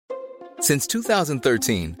Since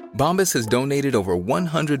 2013, Bombas has donated over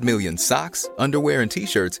 100 million socks, underwear, and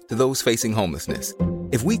T-shirts to those facing homelessness.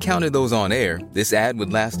 If we counted those on air, this ad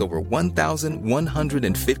would last over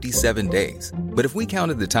 1,157 days. But if we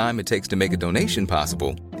counted the time it takes to make a donation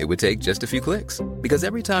possible, it would take just a few clicks. Because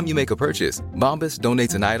every time you make a purchase, Bombas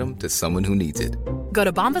donates an item to someone who needs it. Go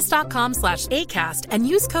to bombas.com/ACAST and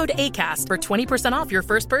use code ACAST for 20% off your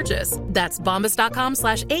first purchase. That's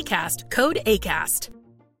bombas.com/ACAST, code ACAST.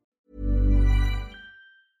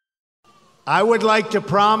 I would like to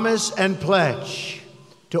promise and pledge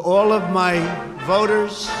to all of my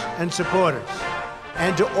voters and supporters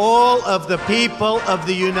and to all of the people of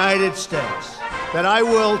the United States that I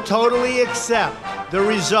will totally accept the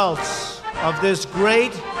results of this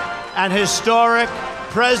great and historic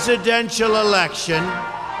presidential election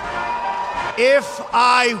if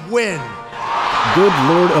I win. Good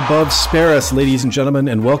Lord above spare us, ladies and gentlemen,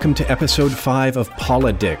 and welcome to episode 5 of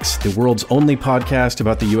Politics, the world's only podcast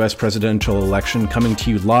about the U.S. presidential election, coming to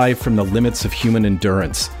you live from the limits of human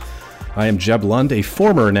endurance. I am Jeb Lund, a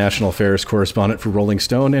former national affairs correspondent for Rolling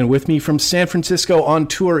Stone, and with me from San Francisco on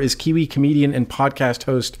tour is Kiwi comedian and podcast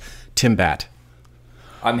host Tim Batt.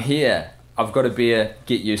 I'm here. I've got a beer.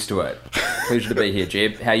 Get used to it. Pleasure to be here,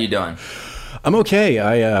 Jeb. How you doing? I'm okay.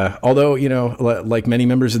 Although, like many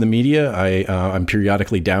members of the media, I'm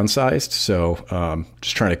periodically downsized. So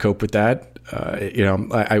just trying to cope with that.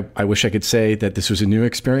 I wish I could say that this was a new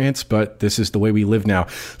experience, but this is the way we live now.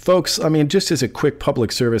 Folks, I mean, just as a quick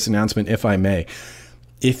public service announcement, if I may,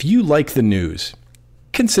 if you like the news,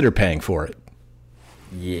 consider paying for it.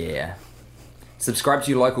 Yeah. Subscribe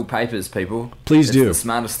to your local papers, people. Please do. It's the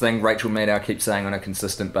smartest thing Rachel Maddow keeps saying on a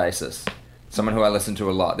consistent basis. Someone who I listen to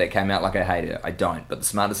a lot. That came out like I hate her. I don't. But the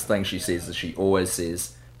smartest thing she says is she always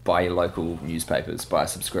says, buy your local newspapers, buy a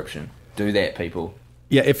subscription. Do that, people.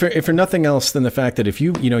 Yeah, if for nothing else than the fact that if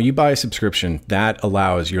you buy a subscription, that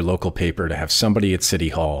allows your local paper to have somebody at City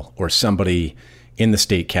Hall or somebody in the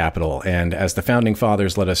state capitol. And as the founding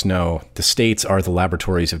fathers let us know, the states are the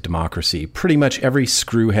laboratories of democracy. Pretty much every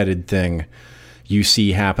screw-headed thing you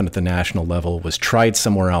see happen at the national level was tried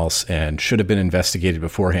somewhere else and should have been investigated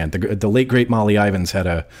beforehand. The late great Molly Ivins had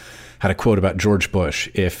a quote about George Bush: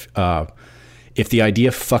 If the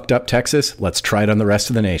idea fucked up Texas, let's try it on the rest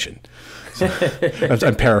of the nation. So,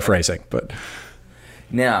 I'm paraphrasing, but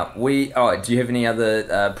now do you have any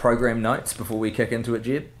other program notes before we kick into it,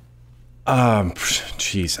 Jeb?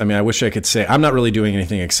 Geez. I mean, I wish I could say. I'm not really doing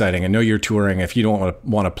anything exciting. I know you're touring. If you don't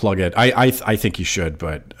want to plug it, I think you should.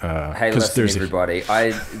 But hey, listen, everybody.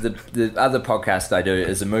 The other podcast I do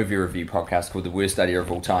is a movie review podcast called The Worst Idea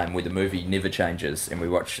of All Time, where the movie never changes, and we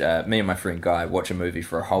watch. Me and my friend Guy watch a movie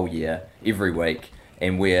for a whole year every week,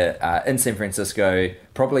 and we're in San Francisco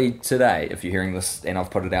probably today, if you're hearing this, and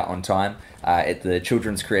I've put it out on time, at the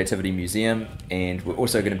Children's Creativity Museum, and we're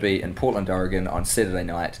also going to be in Portland, Oregon on Saturday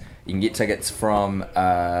night. You can get tickets from,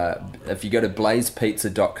 if you go to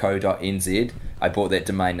blazepizza.co.nz, I bought that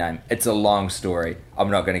domain name. It's a long story.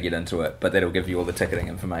 I'm not going to get into it, but that'll give you all the ticketing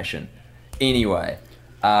information. Anyway,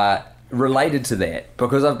 related to that,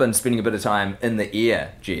 because I've been spending a bit of time in the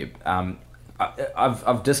air, Jeb,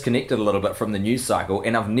 I've disconnected a little bit from the news cycle,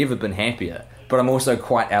 and I've never been happier, but I'm also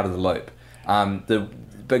quite out of the loop. The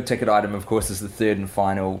big ticket item, of course, is the third and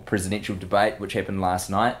final presidential debate, which happened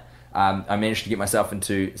last night. I managed to get myself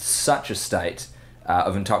into such a state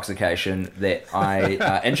of intoxication that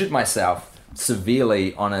I injured myself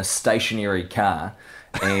severely on a stationary car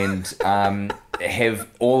and have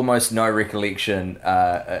almost no recollection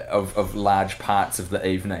of large parts of the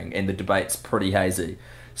evening, and the debate's pretty hazy.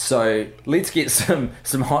 So let's get some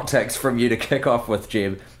hot takes from you to kick off with,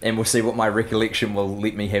 Jeb, and we'll see what my recollection will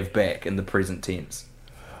let me have back in the present tense.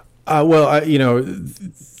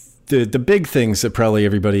 The big things that probably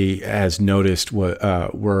everybody has noticed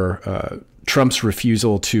were Trump's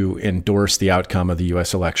refusal to endorse the outcome of the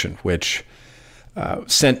U.S. election, which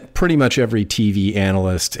sent pretty much every TV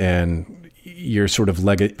analyst and your sort of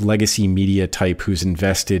legacy media type who's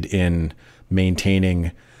invested in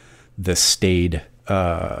maintaining the staid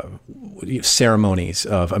ceremonies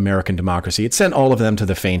of American democracy. It sent all of them to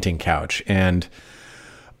the fainting couch. And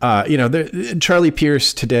Charlie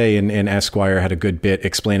Pierce today in Esquire had a good bit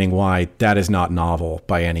explaining why that is not novel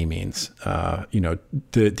by any means.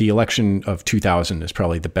 The election of 2000 is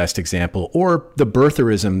probably the best example, or the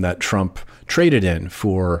birtherism that Trump traded in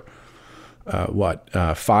for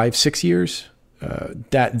 5-6 years.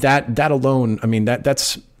 That alone, I mean,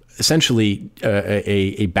 that's essentially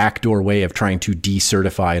a backdoor way of trying to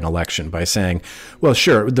decertify an election by saying, well,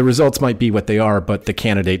 sure, the results might be what they are, but the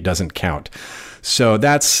candidate doesn't count. So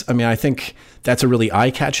I think that's a really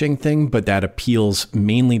eye-catching thing, but that appeals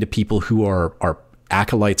mainly to people who are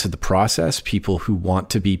acolytes of the process, people who want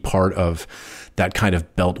to be part of that kind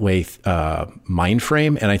of beltway mind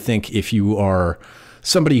frame. And I think if you are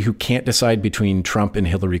somebody who can't decide between Trump and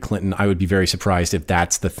Hillary Clinton, I would be very surprised if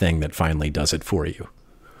that's the thing that finally does it for you.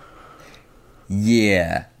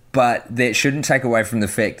 Yeah, but that shouldn't take away from the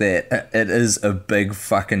fact that it is a big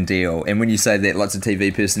fucking deal. And when you say that lots of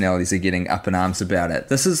TV personalities are getting up in arms about it,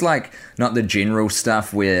 this is like not the general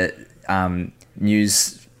stuff where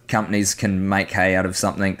news companies can make hay out of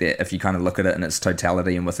something that if you kind of look at it in its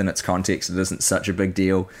totality and within its context, it isn't such a big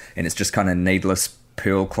deal. And it's just kind of needless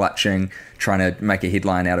pearl clutching, trying to make a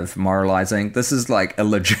headline out of moralizing. This is like a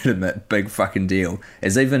legitimate big fucking deal.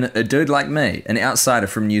 As even a dude like me, an outsider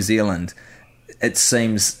from New Zealand, it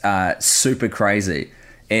seems super crazy.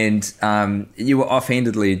 And you were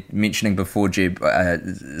offhandedly mentioning before, Jeb,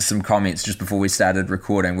 some comments just before we started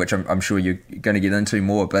recording, which I'm sure you're going to get into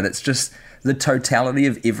more, but it's just the totality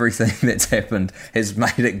of everything that's happened has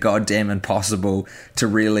made it goddamn impossible to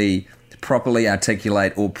really properly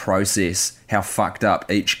articulate or process how fucked up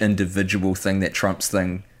each individual thing that Trump's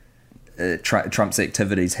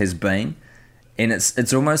activities has been. And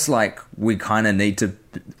it's almost like we kind of need to,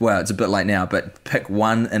 well, it's a bit late now, but pick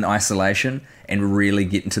one in isolation and really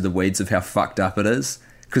get into the weeds of how fucked up it is,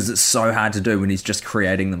 because it's so hard to do when he's just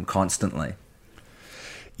creating them constantly.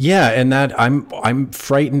 Yeah, and that I'm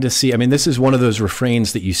frightened to see. I mean, this is one of those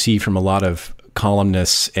refrains that you see from a lot of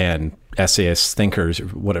columnists and essayists, thinkers,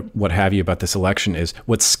 what have you about this election is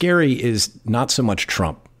what's scary is not so much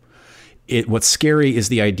Trump. What's scary is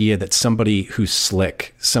the idea that somebody who's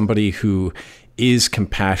slick, somebody who is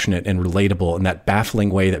compassionate and relatable in that baffling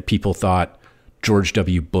way that people thought George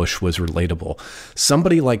W. Bush was relatable.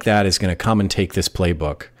 Somebody like that is going to come and take this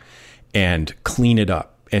playbook and clean it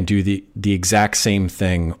up and do the exact same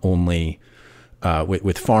thing, only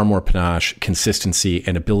with far more panache, consistency,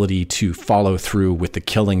 and ability to follow through with the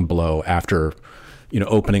killing blow after,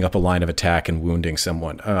 opening up a line of attack and wounding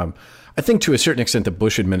someone. I think to a certain extent, the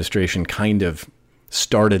Bush administration kind of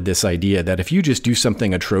started this idea that if you just do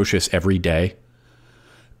something atrocious every day,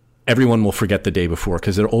 everyone will forget the day before,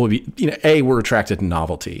 because it'll only be, A, we're attracted to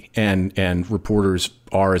novelty, and reporters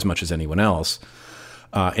are as much as anyone else.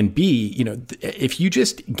 And B, if you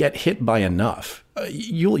just get hit by enough,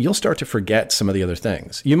 you'll start to forget some of the other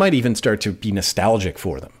things. You might even start to be nostalgic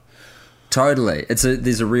for them. Totally.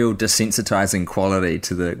 There's a real desensitizing quality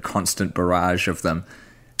to the constant barrage of them.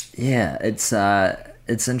 Yeah,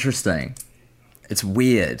 it's interesting. It's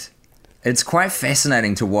weird. It's quite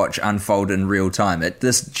fascinating to watch unfold in real time.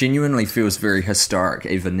 This genuinely feels very historic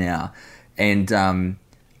even now. And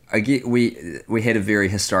I get we had a very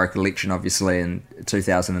historic election, obviously, in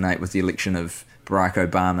 2008 with the election of Barack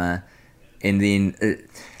Obama. And then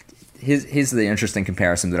here's the interesting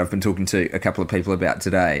comparison that I've been talking to a couple of people about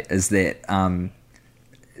today, is that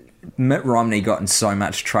Mitt Romney got in so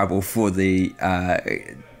much trouble for the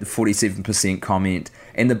 47% comment,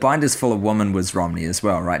 and the binders full of women was Romney as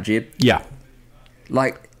well, right, Jeb? Yeah.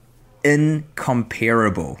 Like,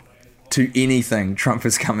 incomparable to anything Trump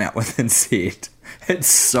has come out with and said. It's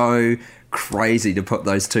so crazy to put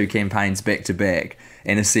those two campaigns back to back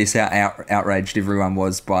and assess how outraged everyone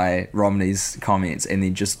was by Romney's comments, and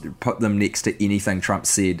then just put them next to anything Trump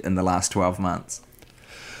said in the last 12 months.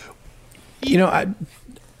 I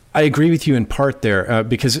agree with you in part there,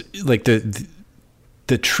 because like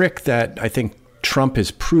the trick that I think Trump is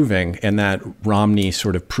proving, and that Romney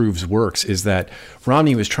sort of proves works, is that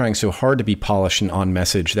Romney was trying so hard to be polished and on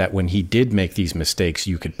message that when he did make these mistakes,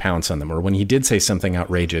 you could pounce on them. Or when he did say something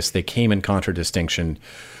outrageous, they came in contradistinction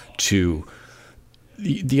to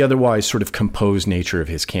the otherwise sort of composed nature of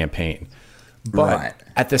his campaign. But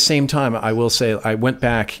at the same time, I will say, I went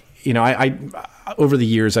back, I over the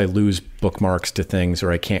years, I lose bookmarks to things,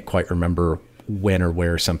 or I can't quite remember when or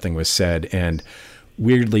where something was said. And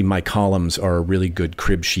weirdly, my columns are a really good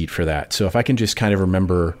crib sheet for that. So if I can just kind of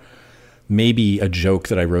remember maybe a joke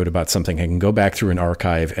that I wrote about something, I can go back through an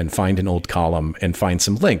archive and find an old column and find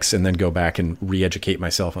some links, and then go back and re-educate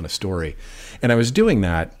myself on a story. And I was doing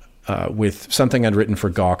that with something I'd written for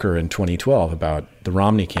Gawker in 2012 about the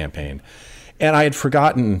Romney campaign. And I had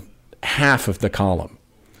forgotten half of the column.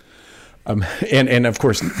 And of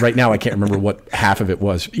course, right now I can't remember what half of it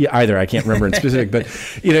was either. I can't remember in specific, but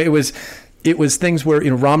it was things where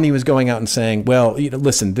Romney was going out and saying, well,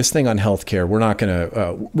 listen, this thing on healthcare,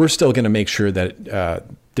 we're still going to make sure that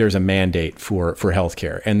there's a mandate for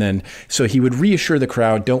healthcare. And then so he would reassure the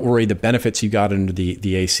crowd, don't worry, the benefits you got under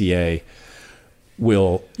the ACA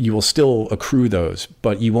you will still accrue those,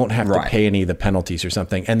 but you won't have Right. to pay any of the penalties or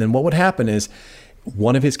something. And then what would happen is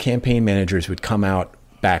one of his campaign managers would come out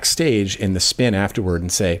backstage in the spin afterward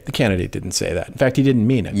and say, the candidate didn't say that. In fact, he didn't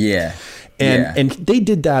mean it. Yeah. And they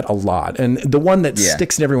did that a lot. And the one that Yeah.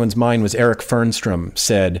 sticks in everyone's mind was Eric Fernstrom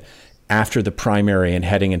said after the primary and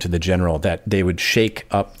heading into the general that they would shake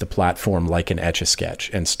up the platform like an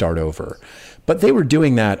Etch-a-Sketch and start over. But they were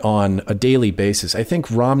doing that on a daily basis. I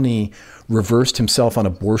think Romney reversed himself on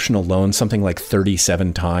abortion alone something like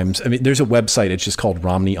 37 times. I mean, there's a website, it's just called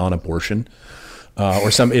Romney on Abortion.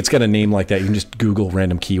 It's got a name like that. You can just Google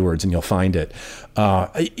random keywords and you'll find it.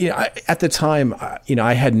 At the time,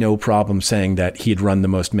 I had no problem saying that he had run the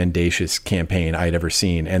most mendacious campaign I had ever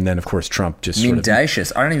seen. And then, of course, Trump just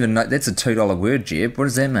Mendacious. I don't even know. That's a $2 word, Jeb. What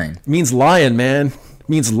does that mean? means lion, man. It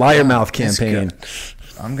means liar mouth campaign.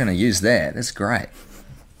 I'm going to use that. That's great.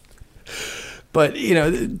 But,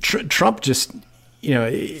 Trump just,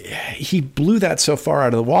 he blew that so far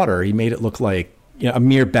out of the water. He made it look like a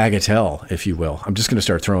mere bagatelle, if you will. I'm just going to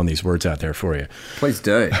start throwing these words out there for you. Please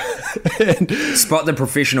do. Spot the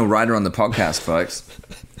professional writer on the podcast, folks.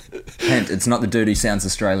 Hint, it's not the dude who sounds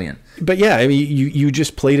Australian. But yeah, I mean, you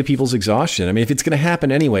just play to people's exhaustion. I mean, if it's going to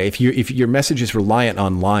happen anyway, if your message is reliant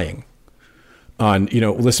on lying, on,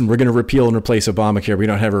 listen, we're going to repeal and replace Obamacare. We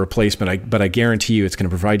don't have a replacement, but I guarantee you it's going to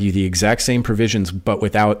provide you the exact same provisions, but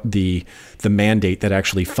without the mandate that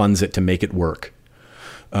actually funds it to make it work.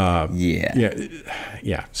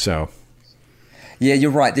 Yeah. So, yeah,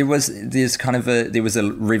 you're right. There was a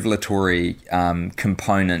revelatory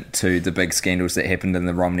component to the big scandals that happened in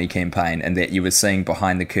the Romney campaign, and that you were seeing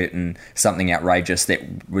behind the curtain something outrageous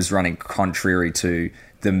that was running contrary to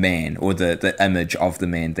the man or the image of the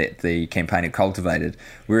man that the campaign had cultivated.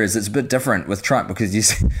 Whereas it's a bit different with Trump because he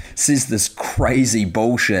says this crazy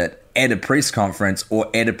bullshit at a press conference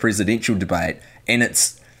or at a presidential debate, and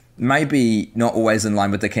it's maybe not always in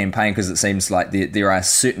line with the campaign because it seems like there are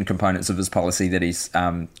certain components of his policy that he's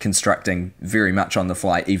constructing very much on the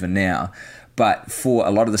fly even now. But for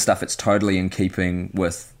a lot of the stuff, it's totally in keeping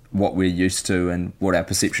with what we're used to and what our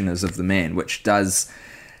perception is of the man, which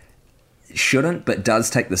shouldn't, but does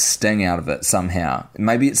take the sting out of it somehow.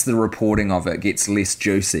 Maybe it's the reporting of it gets less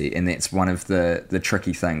juicy, and that's one of the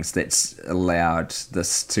tricky things that's allowed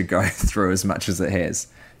this to go through as much as it has.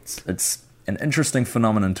 It's an interesting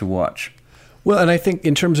phenomenon to watch. Well, and I think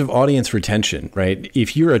in terms of audience retention, right?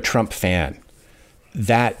 If you're a Trump fan,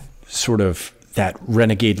 that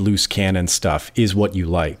renegade loose cannon stuff is what you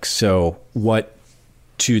like. So what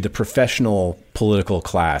to the professional political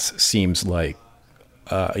class seems like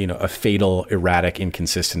a fatal, erratic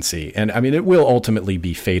inconsistency. And I mean, it will ultimately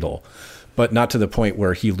be fatal, but not to the point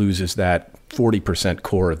where he loses that 40%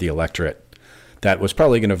 core of the electorate that was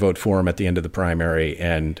probably going to vote for him at the end of the primary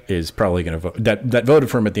and is probably going to vote that voted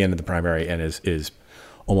for him at the end of the primary and is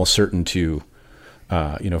almost certain to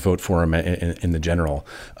vote for him in the general.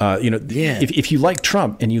 If you like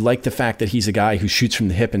Trump and you like the fact that he's a guy who shoots from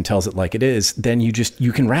the hip and tells it like it is, then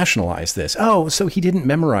you can rationalize this. Oh, so he didn't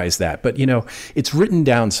memorize that, but it's written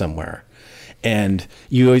down somewhere, and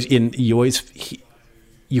you can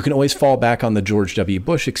always fall back on the George W.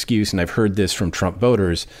 Bush excuse. And I've heard this from Trump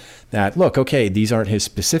voters that, look, okay, these aren't his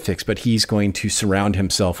specifics, but he's going to surround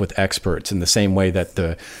himself with experts in the same way that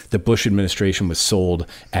the Bush administration was sold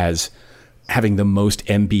as having the most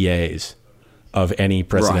MBAs of any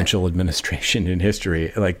presidential administration in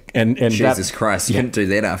history. And Jesus Christ, you couldn't do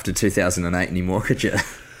that after 2008 anymore, could you?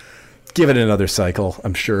 Give it another cycle.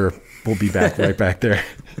 I'm sure we'll be back right back there.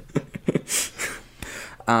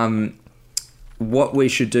 What we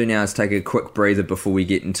should do now is take a quick breather before we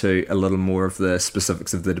get into a little more of the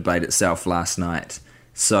specifics of the debate itself last night.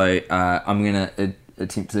 So I'm going to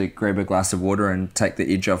attempt to grab a glass of water and take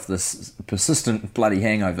the edge off this persistent bloody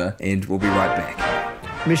hangover, and we'll be right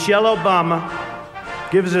back. Michelle Obama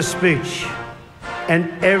gives a speech,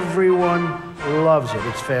 and everyone loves it.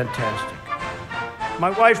 It's fantastic. My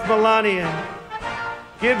wife, Melania,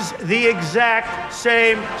 gives the exact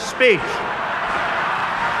same speech.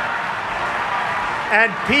 And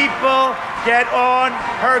people get on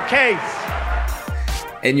her case.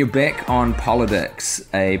 And you're back on Politics,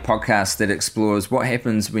 a podcast that explores what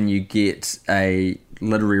happens when you get a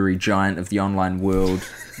literary giant of the online world,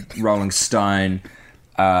 Rolling Stone.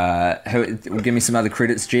 Give me some other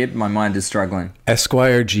credits, Jeb. My mind is struggling.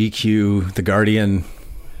 Esquire, GQ, The Guardian.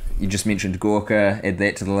 You just mentioned Gawker, add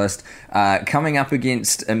that to the list. Coming up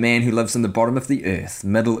against a man who lives in the bottom of the earth,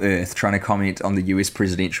 Middle Earth, trying to comment on the US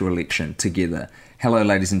presidential election together. Hello,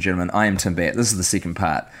 ladies and gentlemen. I am Tim Batt. This is the second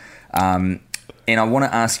part. And I want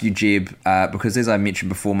to ask you, Jeb, because as I mentioned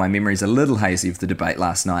before, my memory is a little hazy of the debate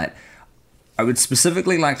last night. I would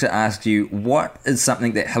specifically like to ask you, what is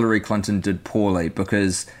something that Hillary Clinton did poorly?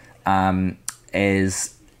 Because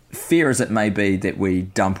as fair as it may be that we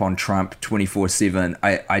dump on Trump 24/7,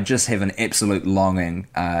 I just have an absolute longing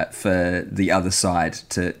for the other side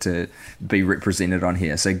to be represented on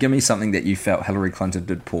here. So give me something that you felt Hillary Clinton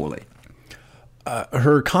did poorly.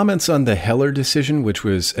 Her comments on the Heller decision, which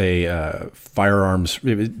was a firearms,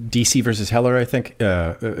 DC versus Heller, I think,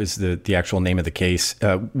 is the actual name of the case,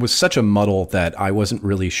 was such a muddle that I wasn't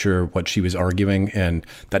really sure what she was arguing. And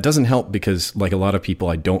that doesn't help because, like a lot of people,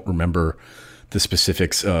 I don't remember the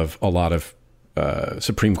specifics of a lot of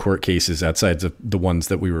Supreme Court cases outside of the ones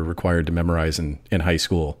that we were required to memorize in high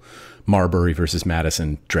school. Marbury versus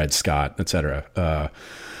Madison, Dred Scott, et cetera.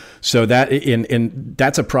 So that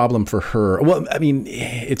that's a problem for her. Well, I mean,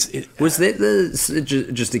 was that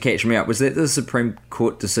just to catch me up? Was that the Supreme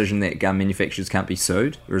Court decision that gun manufacturers can't be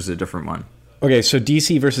sued, or is it a different one? Okay, so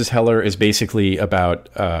DC versus Heller is basically about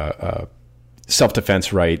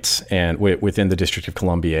self-defense rights and within the District of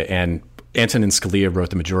Columbia, and Antonin Scalia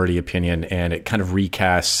wrote the majority opinion, and it kind of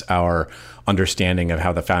recasts our understanding of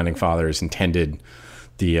how the Founding Fathers intended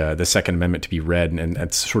the Second Amendment to be read, and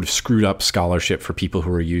it's sort of screwed up scholarship for people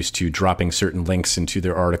who are used to dropping certain links into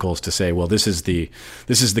their articles to say, well, this is the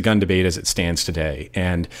gun debate as it stands today.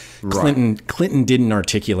 And Clinton didn't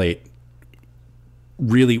articulate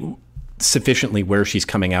really sufficiently where she's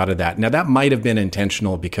coming out of that. Now, that might have been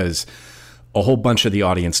intentional because a whole bunch of the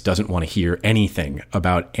audience doesn't want to hear anything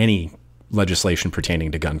about any legislation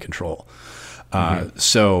pertaining to gun control.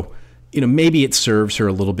 So, maybe it serves her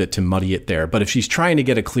a little bit to muddy it there. But if she's trying to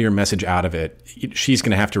get a clear message out of it, she's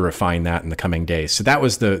going to have to refine that in the coming days. So that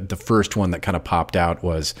was the first one that kind of popped out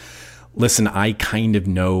was, listen, I kind of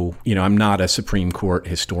know, I'm not a Supreme Court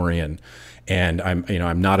historian, and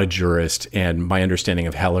I'm not a jurist, and my understanding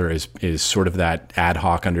of Heller is sort of that ad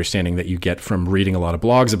hoc understanding that you get from reading a lot of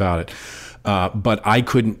blogs about it. But I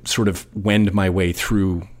couldn't sort of wend my way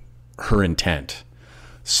through her intent.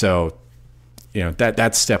 So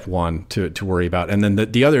that's step one to worry about. And then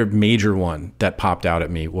the other major one that popped out at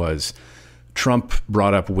me was Trump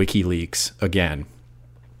brought up WikiLeaks again,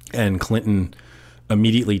 and Clinton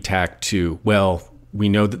immediately tacked to, well, we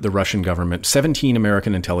know that the Russian government, 17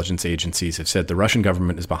 American intelligence agencies have said the Russian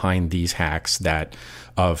government is behind these hacks that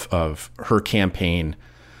of her campaign,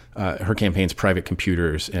 her campaign's private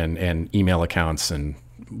computers and email accounts and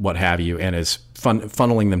what have you, and is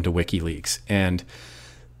funneling them to WikiLeaks. And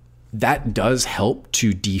that does help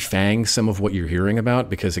to defang some of what you're hearing about,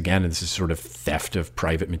 because again, this is sort of theft of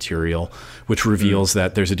private material, which reveals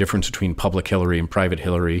that there's a difference between public Hillary and private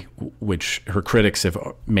Hillary, which her critics have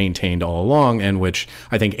maintained all along, and which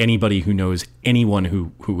I think anybody who knows anyone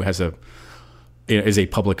who is a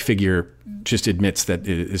public figure just admits that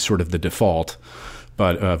it is sort of the default.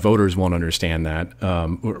 But voters won't understand that,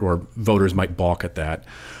 or voters might balk at that.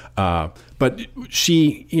 But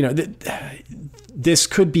she, this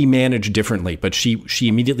could be managed differently, but she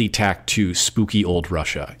immediately tacked to spooky old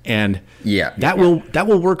Russia, and that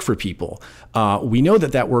will work for people. We know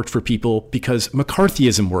that worked for people because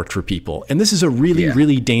McCarthyism worked for people, and this is a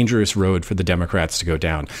really dangerous road for the Democrats to go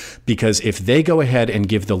down, because if they go ahead and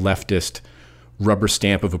give the leftist rubber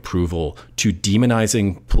stamp of approval to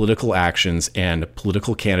demonizing political actions and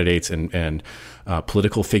political candidates and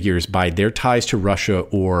political figures by their ties to Russia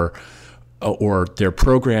or their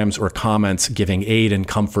programs or comments giving aid and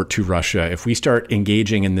comfort to Russia, if we start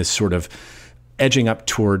engaging in this sort of edging up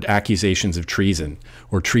toward accusations of treason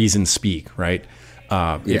or treason speak, right?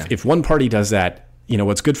 If one party does that,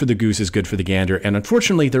 what's good for the goose is good for the gander. And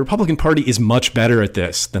unfortunately, the Republican Party is much better at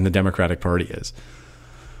this than the Democratic Party is.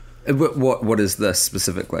 What is this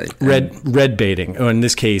specifically? Red baiting. Oh, in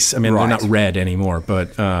this case, I mean, they're not red anymore,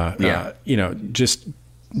 but just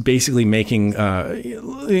basically making.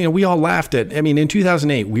 We all laughed at. I mean, in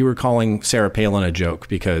 2008, we were calling Sarah Palin a joke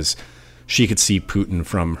because she could see Putin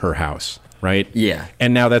from her house, right? Yeah.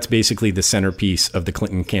 And now that's basically the centerpiece of the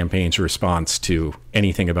Clinton campaign's response to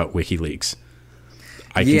anything about WikiLeaks.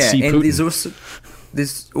 I can see Putin. And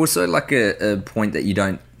there's also like a point that you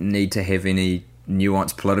don't need to have any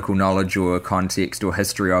nuanced political knowledge or context or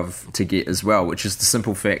history of to get as well, which is the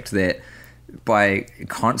simple fact that by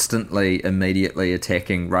constantly immediately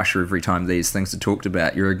attacking Russia every time these things are talked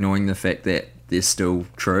about, you're ignoring the fact that they're still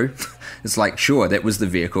true. It's like, sure, that was the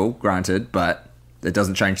vehicle, granted, but it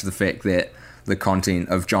doesn't change the fact that the content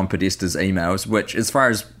of John Podesta's emails, which as far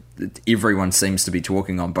as everyone seems to be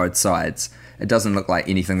talking on both sides, it doesn't look like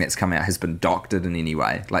anything that's come out has been doctored in any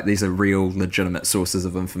way. Like, these are real, legitimate sources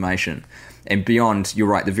of information. And beyond, you're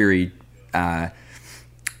right, the very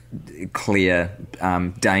clear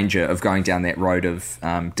danger of going down that road of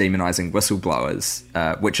demonizing whistleblowers,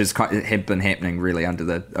 which had been happening really under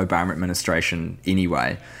the Obama administration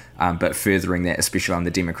anyway, but furthering that, especially on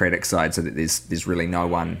the Democratic side, so that there's really no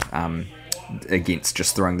one against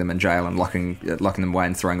just throwing them in jail and locking them away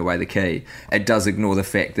and throwing away the key. It does ignore the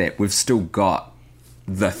fact that we've still got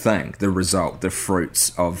the result, the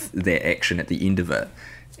fruits of their action at the end of it.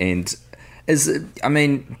 And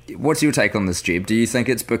what's your take on this, Jeb? Do you think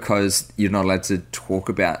it's because you're not allowed to talk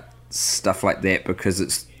about stuff like that because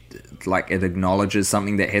it's like it acknowledges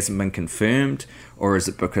something that hasn't been confirmed, or is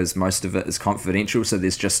it because most of it is confidential, so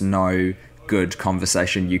there's just no good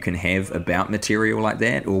conversation you can have about material like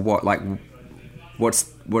that, or what? Like, what's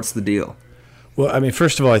the deal? Well, I mean,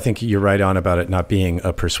 first of all, I think you're right on about it not being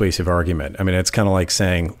a persuasive argument. I mean, it's kind of like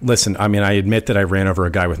saying, listen, I mean, I admit that I ran over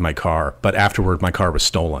a guy with my car, but afterward my car was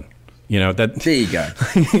stolen. There you go.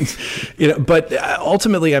 But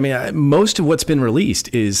ultimately, I mean, most of what's been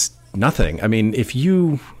released is nothing. I mean,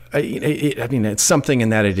 it's something in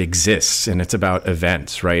that it exists and it's about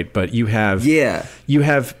events, right? But you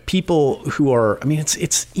have people who are, I mean, it's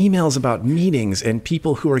emails about meetings and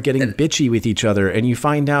people who are getting bitchy with each other, and you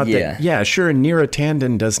find out that sure, Neera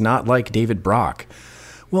Tanden does not like David Brock.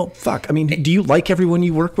 Well, fuck. I mean, do you like everyone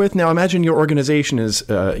you work with? Now, imagine your organization is,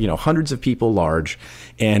 hundreds of people large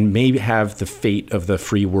and may have the fate of the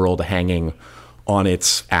free world hanging on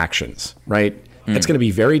its actions, right? It's going to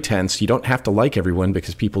be very tense. You don't have to like everyone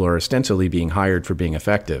because people are ostensibly being hired for being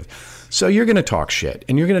effective. So you're going to talk shit,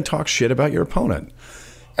 and you're going to talk shit about your opponent.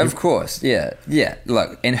 Of course, yeah.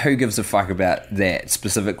 Look, and who gives a fuck about that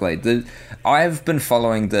specifically? I've been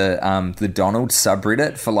following the Donald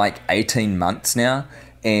subreddit for like 18 months now.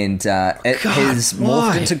 And it has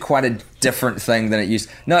morphed into quite a different thing than it used.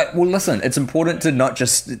 No, well, listen, it's important to not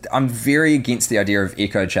just... I'm very against the idea of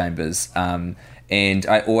echo chambers. And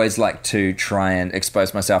I always like to try and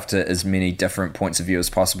expose myself to as many different points of view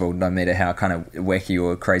as possible, no matter how kind of wacky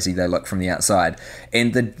or crazy they look from the outside.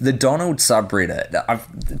 And the Donald subreddit,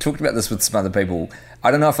 I've talked about this with some other people. I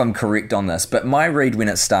don't know if I'm correct on this, but my read when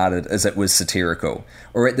it started is it was satirical,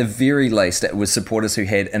 or at the very least it was supporters who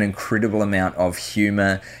had an incredible amount of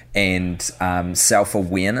humour and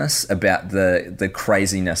self-awareness about the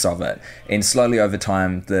craziness of it. And slowly over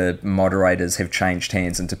time, the moderators have changed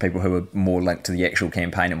hands into people who are more linked to the actual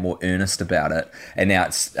campaign and more earnest about it. And now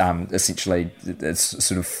it's essentially its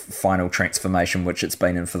sort of final transformation, which it's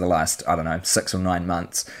been in for the last, 6 or 9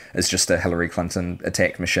 months, is just a Hillary Clinton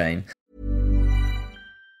attack machine.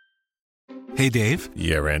 Hey, Dave.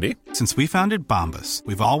 Yeah, Randy. Since we founded Bombas,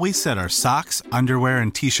 we've always said our socks, underwear,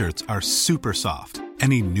 and T-shirts are super soft.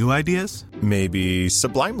 Any new ideas? Maybe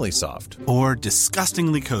sublimely soft. Or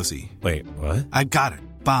disgustingly cozy. Wait, what? I got it.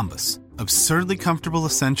 Bombas. Absurdly comfortable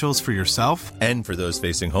essentials for yourself and for those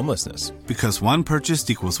facing homelessness. Because one purchased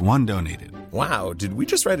equals one donated. Wow, did we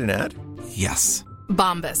just write an ad? Yes.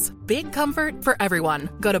 Bombas. Big comfort for everyone.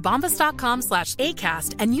 Go to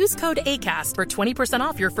bombas.com/ACAST and use code ACAST for 20%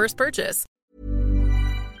 off your first purchase.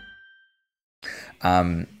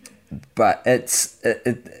 But it's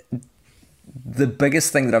the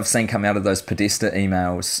biggest thing that I've seen come out of those Podesta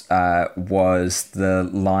emails was the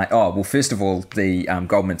line. Oh, well, first of all, the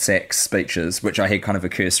Goldman Sachs speeches, which I had kind of a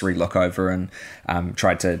cursory look over and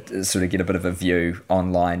tried to sort of get a bit of a view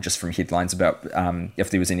online just from headlines about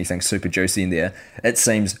if there was anything super juicy in there. It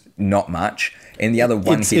seems not much. And the other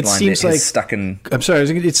one headline that has stuck in... I'm sorry,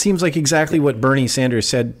 it seems like exactly what Bernie Sanders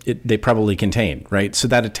said they probably contained, right? So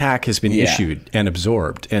that attack has been issued and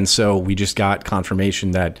absorbed. And so we just got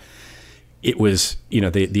confirmation that it was,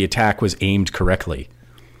 the attack was aimed correctly.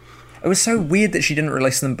 It was so weird that she didn't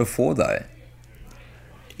release them before, though.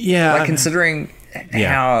 Yeah. Like, considering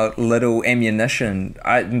how little ammunition...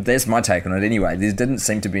 that's my take on it anyway. There didn't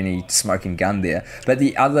seem to be any smoking gun there. But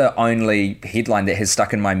the other only headline that has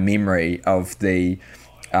stuck in my memory of the,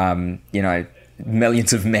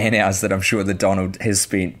 millions of man-hours that I'm sure that Donald has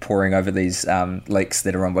spent poring over these leaks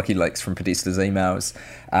that are on WikiLeaks from Podesta's emails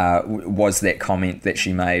was that comment that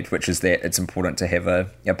she made, which is that it's important to have a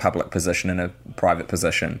public position and a private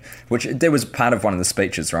position, which there was part of one of the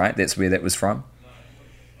speeches, right? That's where that was from.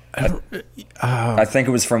 I think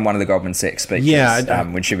it was from one of the Goldman Sachs speeches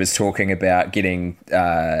when she was talking about getting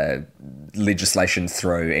legislation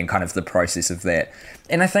through and kind of the process of that.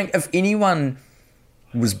 And I think if anyone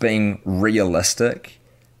was being realistic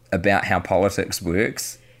about how politics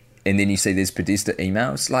works, and then you see these Podesta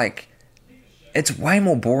emails, like, it's way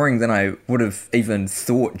more boring than I would have even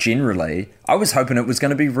thought generally. I was hoping it was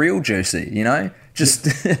going to be real juicy, you know, just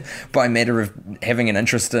by matter of having an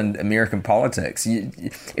interest in American politics.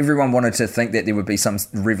 Everyone wanted to think that there would be some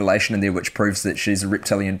revelation in there which proves that she's a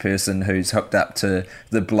reptilian person who's hooked up to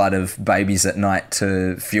the blood of babies at night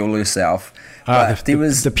to fuel herself. But there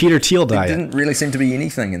was the Peter Thiel diet. There didn't really seem to be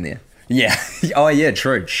anything in there. Yeah. Oh, yeah,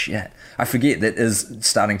 true. Yeah. I forget that is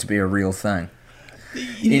starting to be a real thing.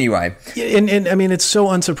 Anyway. And I mean, it's so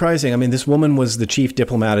unsurprising. I mean, this woman was the chief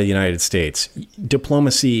diplomat of the United States.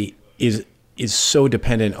 Diplomacy is so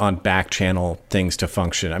dependent on back channel things to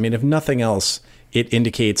function. I mean, if nothing else, it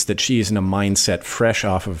indicates that she is in a mindset fresh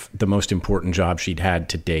off of the most important job she'd had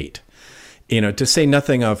to date. You know, to say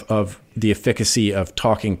nothing of the efficacy of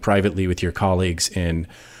talking privately with your colleagues in,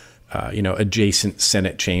 adjacent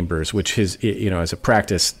Senate chambers, which is, as a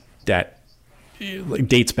practice that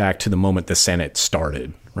dates back to the moment the Senate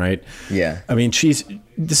started, right? Yeah. I mean,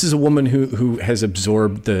 this is a woman who has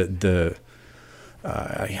absorbed the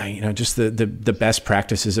best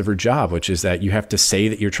practices of her job, which is that you have to say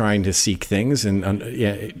that you're trying to seek things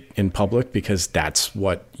in public because that's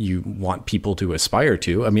what you want people to aspire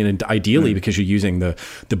to. I mean, and ideally because you're using the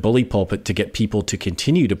bully pulpit to get people to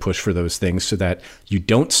continue to push for those things so that you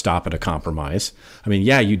don't stop at a compromise. I mean,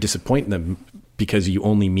 yeah, you disappoint them because you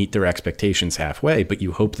only meet their expectations halfway, but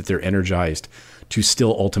you hope that they're energized to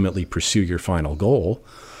still ultimately pursue your final goal.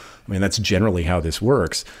 I mean, that's generally how this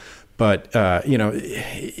works. But,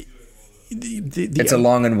 it's a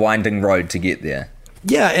long and winding road to get there.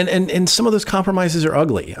 Yeah. And some of those compromises are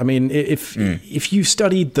ugly. I mean, if you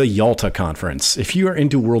studied the Yalta Conference, if you are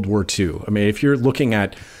into World War II, I mean, if you're looking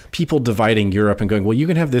at people dividing Europe and going, well, you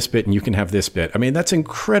can have this bit and you can have this bit. I mean, that's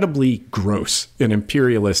incredibly gross and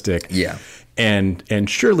imperialistic. Yeah. And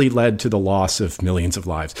surely led to the loss of millions of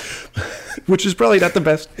lives, which is probably not the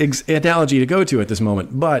best analogy to go to at this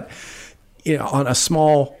moment. But on a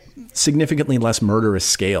small, significantly less murderous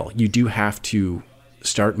scale, you do have to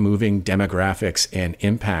start moving demographics and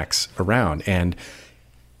impacts around. And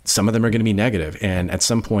some of them are going to be negative. And at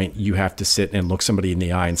some point, you have to sit and look somebody in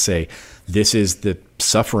the eye and say, this is the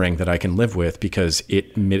suffering that I can live with because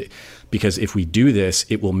if we do this,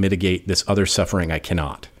 it will mitigate this other suffering I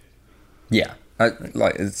cannot. Yeah,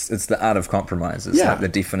 it's the art of compromise. It's like the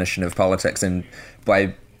definition of politics, and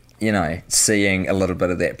by seeing a little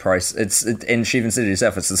bit of that process, and she even said it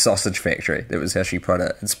herself, it's the sausage factory. That was how she put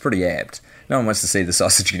it. It's pretty apt. No one wants to see the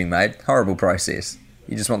sausage getting made. Horrible process.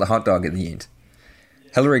 You just want the hot dog at the end.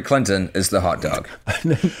 Hillary Clinton is the hot dog.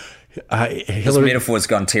 This metaphor's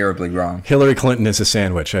gone terribly wrong. Hillary Clinton is a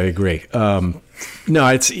sandwich. I agree. No,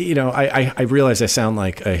 it's, I realize I sound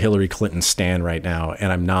like a Hillary Clinton stan right now,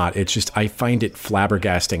 and I'm not. It's just, I find it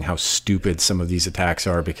flabbergasting how stupid some of these attacks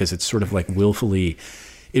are, because it's sort of like willfully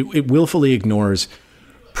ignores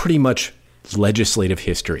pretty much legislative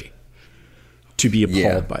history to be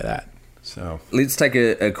appalled by that. So let's take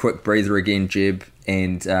a quick breather again, Jeb,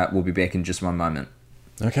 and we'll be back in just one moment.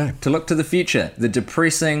 Okay. To look to the future, the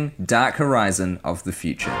depressing, dark horizon of the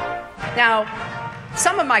future. Now,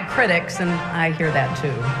 some of my critics, and I hear that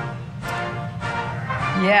too,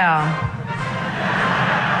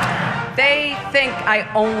 they think I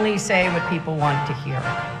only say what people want to hear.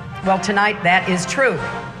 Well, tonight that is true.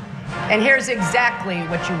 And here's exactly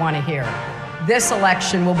what you want to hear. This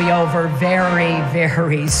election will be over very,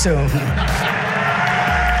 very soon.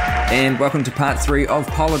 And welcome to part 3 of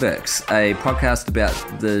Politics, a podcast about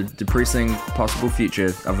the depressing possible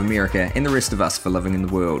future of America and the rest of us for living in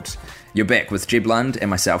the world. You're back with Jeb Lund and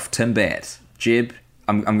myself, Tim Batt. Jeb,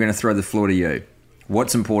 I'm going to throw the floor to you.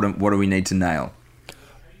 What's important? What do we need to nail?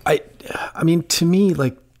 I mean, to me,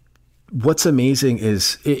 like, what's amazing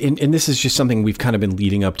is, and this is just something we've kind of been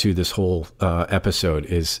leading up to this whole episode,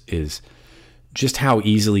 is just how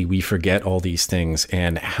easily we forget all these things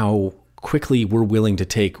and how quickly we're willing to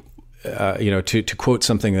take, to quote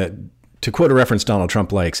a reference Donald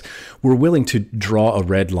Trump likes, we're willing to draw a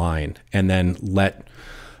red line and then let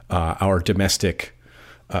our domestic,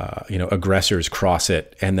 aggressors cross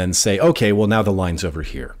it and then say, okay, well, now the line's over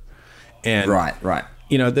here. And right.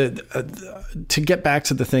 To get back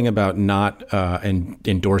to the thing about not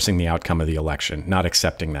endorsing the outcome of the election, not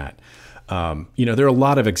accepting that. There are a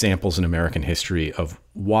lot of examples in American history of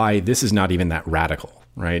why this is not even that radical,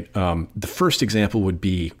 right? The first example would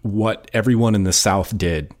be what everyone in the South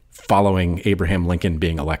did following Abraham Lincoln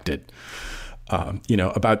being elected.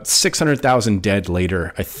 About 600,000 dead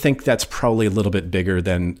later, I think that's probably a little bit bigger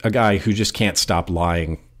than a guy who just can't stop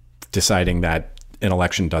lying, deciding that an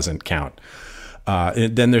election doesn't count.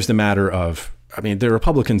 Then there's the matter of I mean, the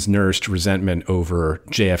Republicans nursed resentment over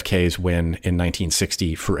JFK's win in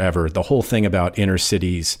 1960 forever. The whole thing about inner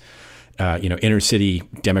cities, inner city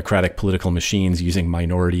democratic political machines using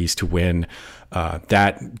minorities to win,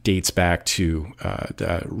 that dates back to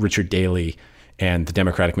Richard Daley and the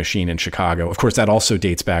Democratic machine in Chicago. Of course, that also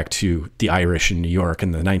dates back to the Irish in New York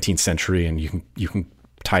in the 19th century, and you can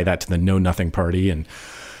tie that to the Know Nothing Party. And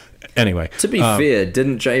anyway, to be fair,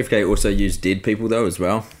 didn't JFK also use dead people though as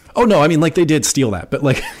well? Oh no, I mean, like, they did steal that, but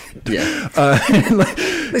like, yeah.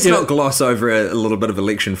 Let's not gloss over a little bit of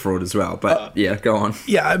election fraud as well. But yeah, go on.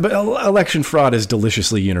 Yeah, but election fraud is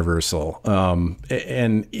deliciously universal.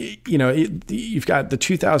 And you've got the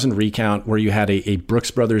 2000 recount where you had a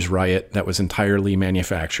Brooks Brothers riot that was entirely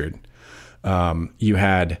manufactured. You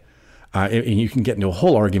had, and you can get into a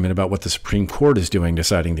whole argument about what the Supreme Court is doing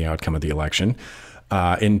deciding the outcome of the election.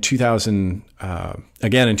 In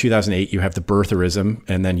 2008, you have the birtherism,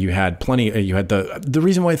 and then you had the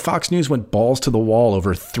reason why Fox News went balls to the wall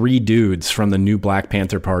over 3 dudes from the new Black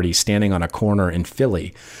Panther Party standing on a corner in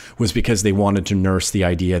Philly was because they wanted to nurse the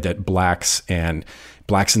idea that blacks in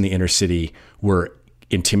the inner city were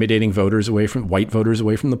intimidating white voters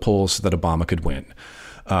away from the polls so that Obama could win.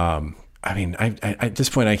 I mean, I at this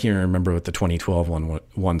point, I can't even remember what the 2012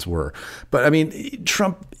 ones were. But I mean,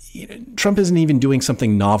 Trump isn't even doing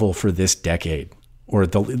something novel for this decade, or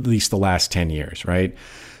at least the last 10 years, right?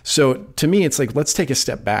 So to me, it's like, let's take a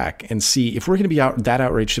step back and see if we're going to be that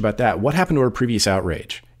outraged about that. What happened to our previous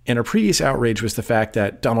outrage? And our previous outrage was the fact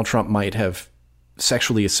that Donald Trump might have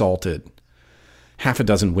sexually assaulted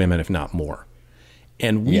 6 women, if not more.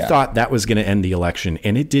 And we thought that was going to end the election,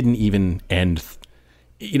 and it didn't even end.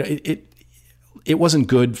 It wasn't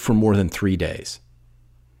good for more than 3 days.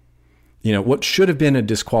 What should have been a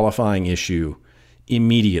disqualifying issue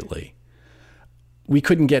immediately, we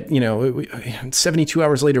couldn't get, 72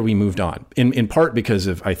 hours later, we moved on, in part because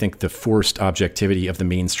of, I think, the forced objectivity of the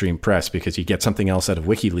mainstream press, because you get something else out of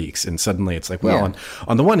WikiLeaks and suddenly it's like, well,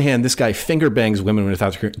 on the one hand, this guy finger bangs women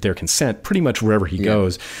without their consent pretty much wherever he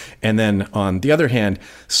goes. And then on the other hand,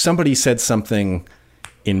 somebody said something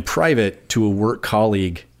in private to a work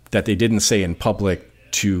colleague that they didn't say in public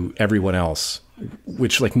to everyone else,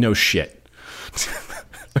 which, like, no shit.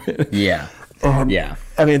 Yeah.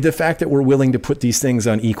 I mean, the fact that we're willing to put these things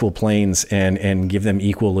on equal planes and give them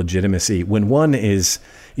equal legitimacy when one is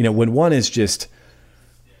just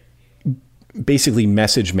basically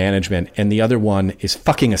message management and the other one is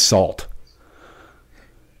fucking assault.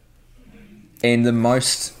 And the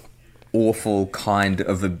most awful kind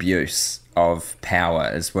of abuse of power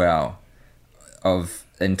as well, of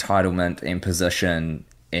entitlement and position,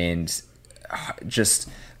 and just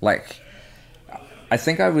like, I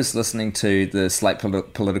think I was listening to the Slate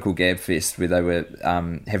Political Gabfest where they were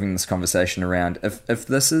having this conversation around if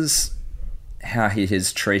this is how he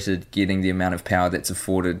has treated getting the amount of power that's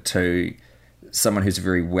afforded to someone who's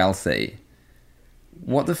very wealthy,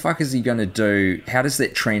 what the fuck is he going to do? How does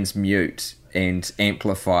that transmute and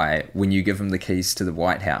amplify when you give him the keys to the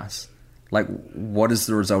White House? Like, what does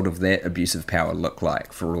the result of that abuse of power look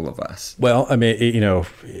like for all of us? Well, I mean,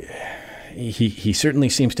 he certainly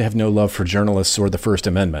seems to have no love for journalists or the First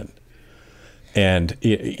Amendment. And,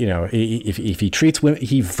 if he treats women,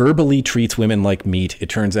 he verbally treats women like meat. It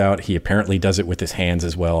turns out he apparently does it with his hands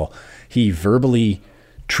as well. He verbally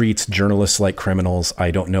treats journalists like criminals.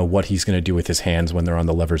 I don't know what he's going to do with his hands when they're on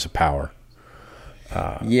the levers of power.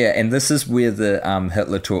 And this is where the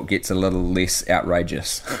Hitler talk gets a little less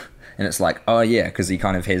outrageous. And it's like, oh yeah, because he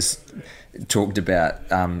kind of has talked about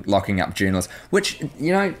locking up journalists, which,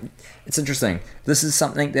 it's interesting. This is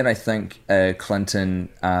something that I think a Clinton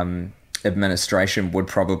administration would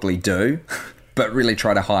probably do, but really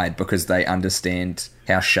try to hide because they understand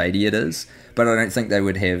how shady it is. But I don't think they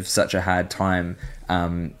would have such a hard time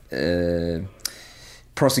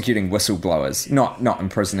prosecuting whistleblowers, not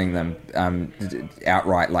imprisoning them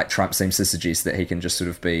outright, like Trump seems to suggest that he can just sort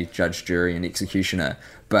of be judge, jury, and executioner.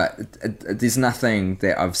 But there's nothing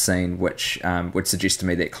that I've seen which would suggest to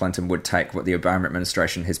me that Clinton would take what the Obama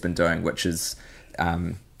administration has been doing, which is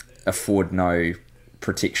afford no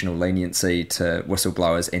protection or leniency to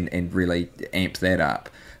whistleblowers and really amp that up.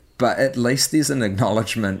 But at least there's an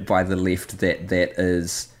acknowledgement by the left that that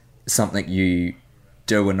is something you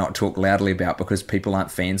do and not talk loudly about because people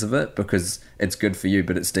aren't fans of it, because it's good for you,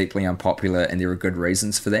 but it's deeply unpopular and there are good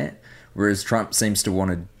reasons for that. Whereas Trump seems to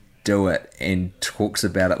want to do it and talks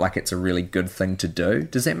about it like it's a really good thing to do.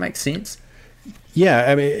 Does that make sense?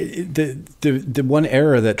 Yeah, I mean, the one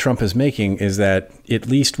error that Trump is making is that at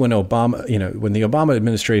least when when the Obama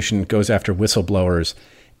administration goes after whistleblowers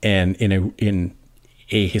and in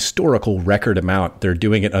a historical record amount, they're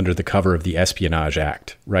doing it under the cover of the Espionage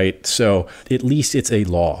Act, right? So at least it's a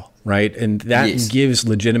law, right? And that gives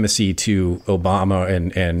legitimacy to Obama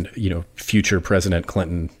and future President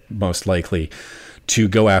Clinton, most likely, to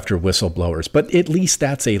go after whistleblowers. But at least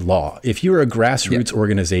that's a law. If you're a grassroots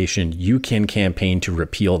organization, you can campaign to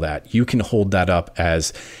repeal that. You can hold that up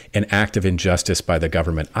as an act of injustice by the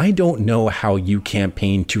government. I don't know how you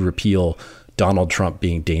campaign to repeal Donald Trump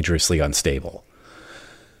being dangerously unstable.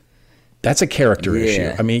 That's a character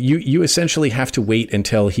issue. I mean, you essentially have to wait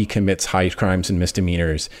until he commits high crimes and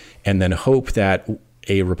misdemeanors and then hope that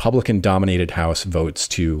a Republican-dominated House votes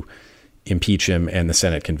to impeach him and the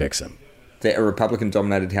Senate convicts him. That a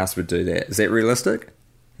Republican-dominated House would do that. Is that realistic?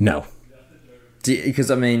 No.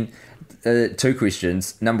 Because, I mean, two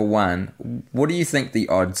questions. Number one, what do you think the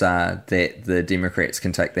odds are that the Democrats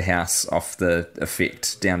can take the House off the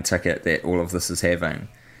effect down ticket that all of this is having?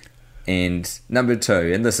 And number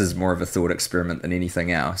two, and this is more of a thought experiment than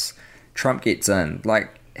anything else, Trump gets in.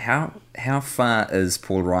 Like, how far is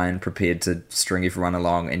Paul Ryan prepared to string everyone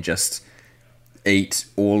along and just eat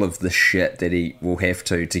all of the shit that he will have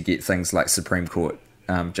to get things like Supreme Court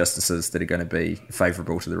justices that are going to be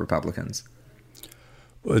favourable to the Republicans?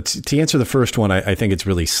 Well, to answer the first one, I think it's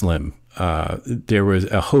really slim. There was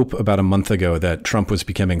a hope about a month ago that Trump was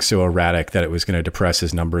becoming so erratic that it was going to depress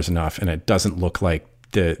his numbers enough, and it doesn't look like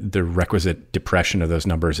the requisite depression of those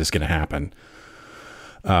numbers is going to happen.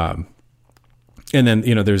 And then,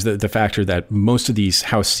 there's the factor that most of these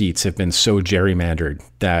House seats have been so gerrymandered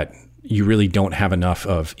that you really don't have enough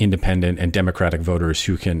of independent and Democratic voters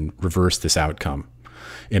who can reverse this outcome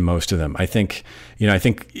in most of them. I think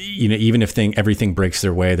even if everything breaks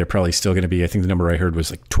their way, they're probably still going to be, I think the number I heard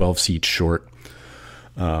was like 12 seats short.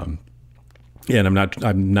 And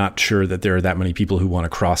I'm not sure that there are that many people who want to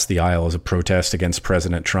cross the aisle as a protest against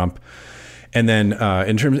President Trump. And then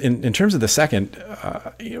in terms of the second,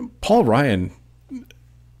 Paul Ryan,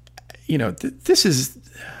 this is,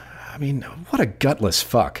 I mean, what a gutless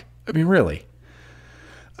fuck. I mean, really.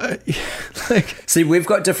 See, we've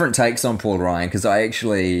got different takes on Paul Ryan because I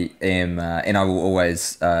actually am, and I will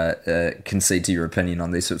always concede to your opinion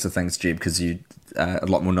on these sorts of things, Jeb, because you are a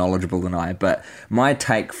lot more knowledgeable than I. But my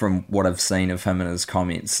take from what I've seen of him and his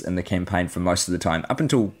comments in the campaign for most of the time, up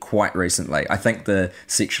until quite recently, I think the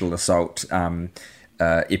sexual assault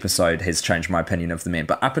episode has changed my opinion of the man.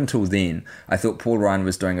 But up until then, I thought Paul Ryan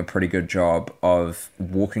was doing a pretty good job of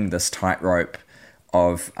walking this tightrope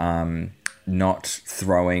of not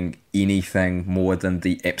throwing anything more than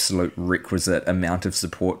the absolute requisite amount of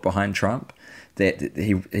support behind Trump. That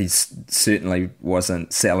he certainly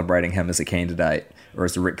wasn't celebrating him as a candidate or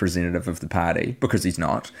as a representative of the party, because he's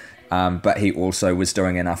not. But he also was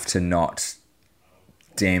doing enough to not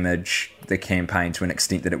damage the campaign to an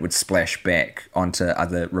extent that it would splash back onto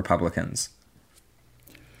other Republicans.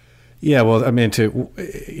 Yeah, well, I mean,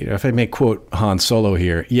 if I may quote Han Solo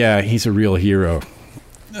here, yeah, he's a real hero.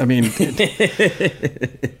 I mean,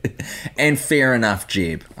 and fair enough,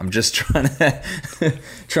 Jeb. I'm just trying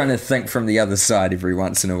to think from the other side every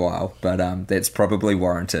once in a while, but that's probably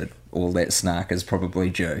warranted. All that snark is probably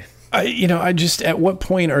due. At what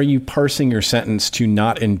point are you parsing your sentence to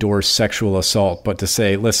not endorse sexual assault, but to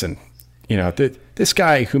say, listen, this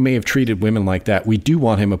guy who may have treated women like that, we do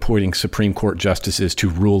want him appointing Supreme Court justices to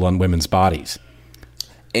rule on women's bodies.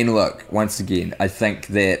 And look, once again, I think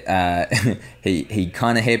that he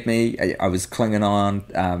kind of had me. I was clinging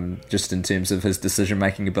on just in terms of his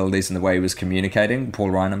decision-making abilities and the way he was communicating.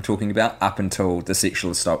 Paul Ryan, I'm talking about, up until the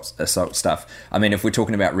sexual assault stuff. I mean, if we're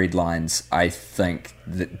talking about red lines, I think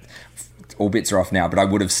that all bets are off now, but I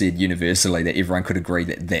would have said universally that everyone could agree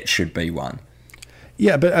that that should be one.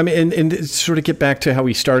 Yeah, but I mean, and sort of get back to how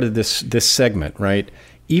we started this segment, right?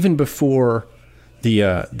 Even before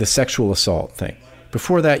the sexual assault thing.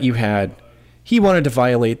 Before that, he wanted to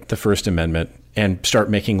violate the First Amendment and start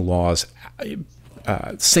making laws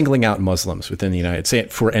singling out Muslims within the United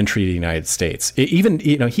States for entry to the United States.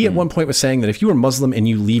 He at one point was saying that if you are Muslim and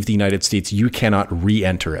you leave the United States, you cannot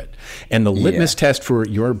re-enter it. And the litmus test for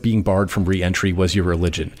your being barred from re-entry was your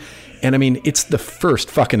religion. And I mean, it's the first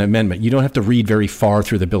fucking amendment. You don't have to read very far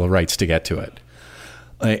through the Bill of Rights to get to it.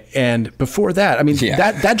 And before that, I mean,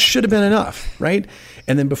 that should have been enough, right?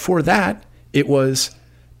 And then before that, it was,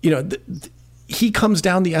 he comes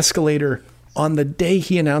down the escalator on the day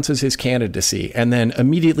he announces his candidacy and then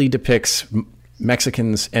immediately depicts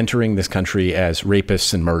Mexicans entering this country as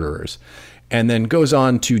rapists and murderers, and then goes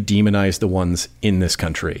on to demonize the ones in this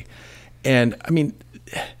country. And I mean,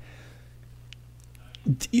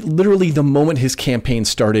 literally the moment his campaign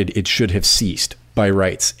started, it should have ceased. by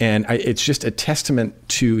rights. And it's just a testament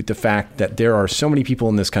to the fact that there are so many people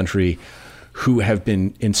in this country who have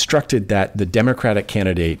been instructed that the Democratic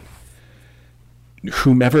candidate,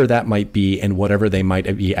 whomever that might be and whatever they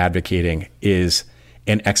might be advocating, is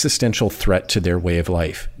an existential threat to their way of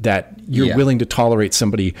life, that you're willing to tolerate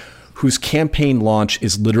somebody whose campaign launch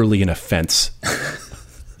is literally an offense.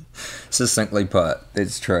 Succinctly put,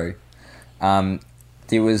 it's true.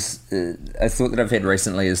 There was a thought that I've had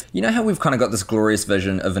recently is, you know how we've kind of got this glorious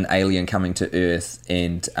vision of an alien coming to Earth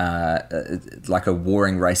and like a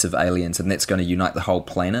warring race of aliens, and that's going to unite the whole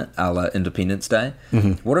planet, a la Independence Day?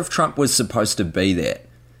 Mm-hmm. What if Trump was supposed to be that?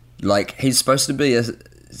 Like, he's supposed to be a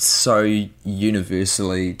so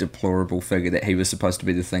universally deplorable figure that he was supposed to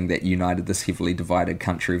be the thing that united this heavily divided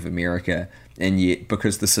country of America, and yet,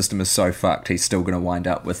 because the system is so fucked, he's still going to wind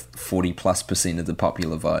up with 40+% of the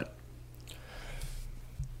popular vote.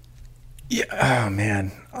 Yeah, oh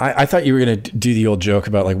man, I thought you were going to do the old joke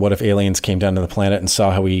about, like, what if aliens came down to the planet and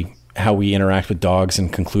saw how we interact with dogs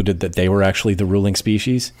and concluded that they were actually the ruling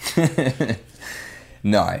species?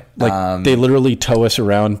 No. Like, they literally tow us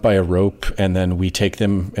around by a rope, and then we take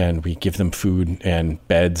them and we give them food and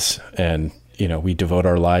beds, and, you know, we devote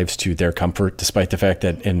our lives to their comfort, despite the fact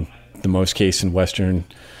that in the most case in Western,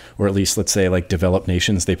 or at least, let's say, like, developed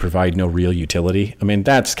nations, they provide no real utility. I mean,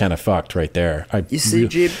 that's kind of fucked right there. You see,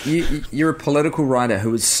 Jeb, you're a political writer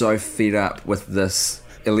who is so fed up with this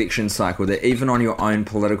election cycle that even on your own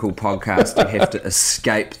political podcast, you have to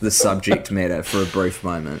escape the subject matter for a brief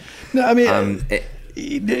moment. No, I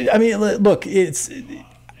mean, look, it's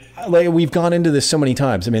like, we've gone into this so many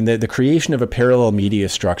times. I mean, the creation of a parallel media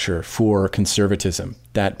structure for conservatism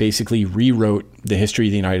that basically rewrote the history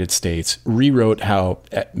of the United States, rewrote how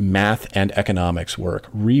math and economics work,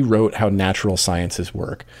 rewrote how natural sciences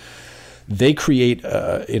work. They create,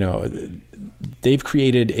 they've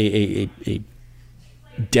created a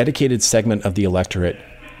dedicated segment of the electorate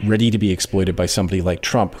ready to be exploited by somebody like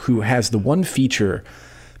Trump, who has the one feature,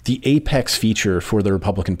 the apex feature for the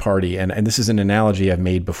Republican Party, and this is an analogy I've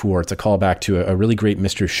made before. It's a callback to a really great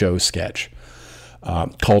Mr. Show sketch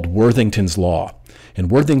called Worthington's Law. And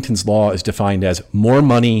Worthington's Law is defined as more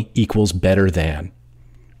money equals better than.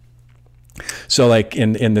 So, like,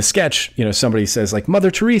 in the sketch, you know, somebody says, like, Mother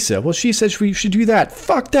Teresa, well, she says we should do that.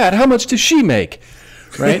 Fuck that. How much does she make?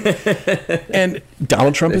 Right? And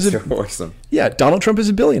Donald Trump awesome. Yeah, Donald Trump is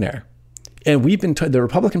a billionaire. And we've been the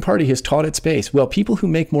Republican Party has taught its base, well, people who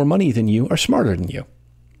make more money than you are smarter than you.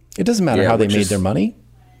 It doesn't matter how they made their money.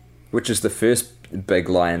 Which is the first big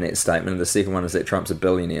lie in that statement. The second one is that Trump's a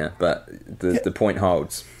billionaire, but the point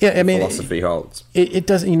holds. Yeah, I mean, philosophy holds. It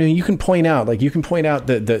doesn't, you know, you can point out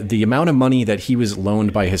the amount of money that he was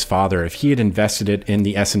loaned by his father. If he had invested it in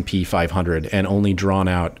the S&P 500 and only drawn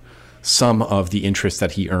out some of the interest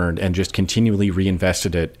that he earned and just continually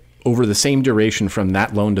reinvested it over the same duration from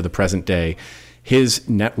that loan to the present day, his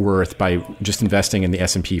net worth by just investing in the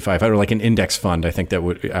S&P 500, like an index fund, I think that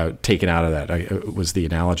would taken out of that was the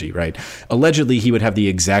analogy, right? Allegedly, he would have the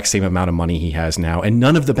exact same amount of money he has now and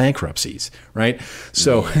none of the bankruptcies, right?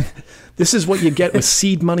 So this is what you get with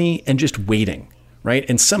seed money and just waiting, right?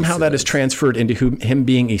 And somehow that is transferred into him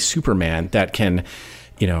being a Superman that can,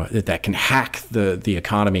 you know, that can hack the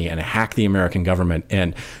economy and hack the American government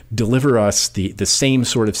and deliver us the same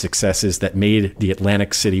sort of successes that made the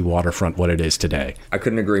Atlantic City waterfront what it is today. I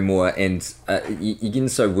couldn't agree more. And you're getting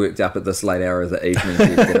so worked up at this late hour of the evening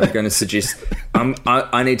that I'm going to suggest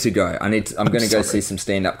I need to go. I'm going to go see some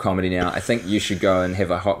stand-up comedy now. I think you should go and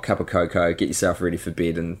have a hot cup of cocoa, get yourself ready for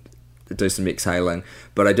bed, and do some exhaling.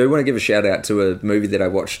 But I do want to give a shout out to a movie that I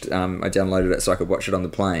watched. I downloaded it so I could watch it on the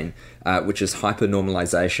plane, which is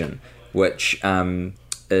Hypernormalization, which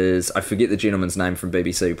is, I forget the gentleman's name from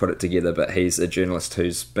BBC who put it together, but he's a journalist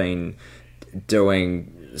who's been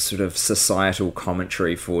doing sort of societal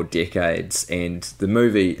commentary for decades, and the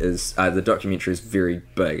movie is the documentary is very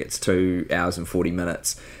big. It's 2 hours and 40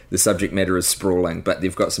 minutes. The subject matter is sprawling, but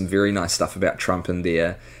they've got some very nice stuff about Trump in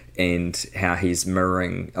there, and how he's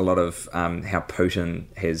mirroring a lot of how Putin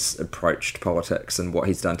has approached politics and what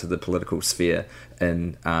he's done to the political sphere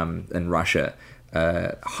in Russia.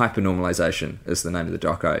 Hypernormalization is the name of the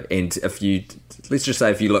doco, and let's just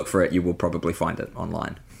say if you look for it, you will probably find it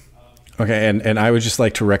online. Okay, and I would just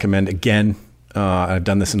like to recommend again, I've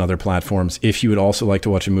done this in other platforms, if you would also like to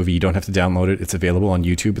watch a movie, you don't have to download it, it's available on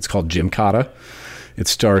YouTube. It's called Gymkata. It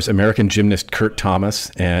stars American gymnast Kurt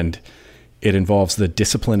Thomas, and it involves the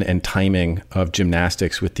discipline and timing of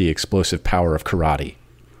gymnastics with the explosive power of karate.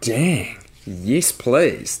 Dang. Yes,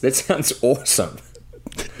 please. That sounds awesome.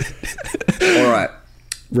 All right.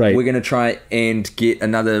 Right. We're going to try and get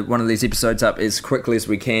another one of these episodes up as quickly as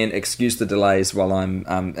we can. Excuse the delays while I'm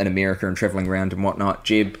in America and traveling around and whatnot.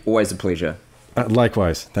 Jeb, always a pleasure.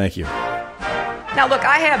 Likewise. Thank you. Now, look,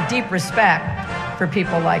 I have deep respect for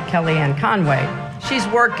people like Kellyanne Conway. She's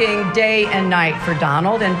working day and night for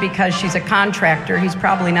Donald, and because she's a contractor, he's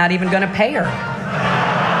probably not even going to pay her.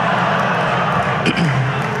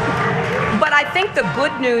 But I think the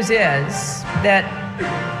good news is that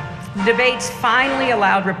debates finally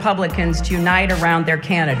allowed Republicans to unite around their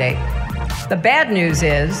candidate. The bad news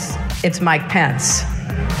is it's Mike Pence.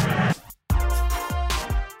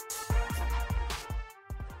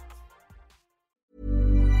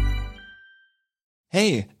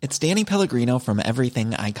 Hey, it's Danny Pellegrino from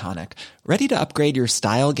Everything Iconic. Ready to upgrade your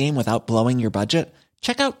style game without blowing your budget?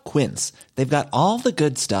 Check out Quince. They've got all the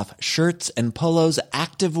good stuff, shirts and polos,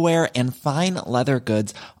 activewear, and fine leather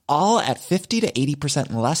goods, all at 50 to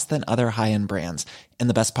 80% less than other high-end brands. And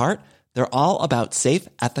the best part? They're all about safe,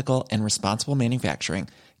 ethical, and responsible manufacturing.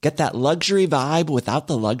 Get that luxury vibe without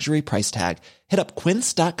the luxury price tag. Hit up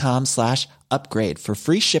quince.com/upgrade for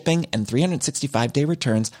free shipping and 365-day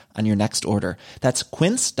returns on your next order. That's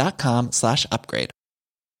quince.com/upgrade.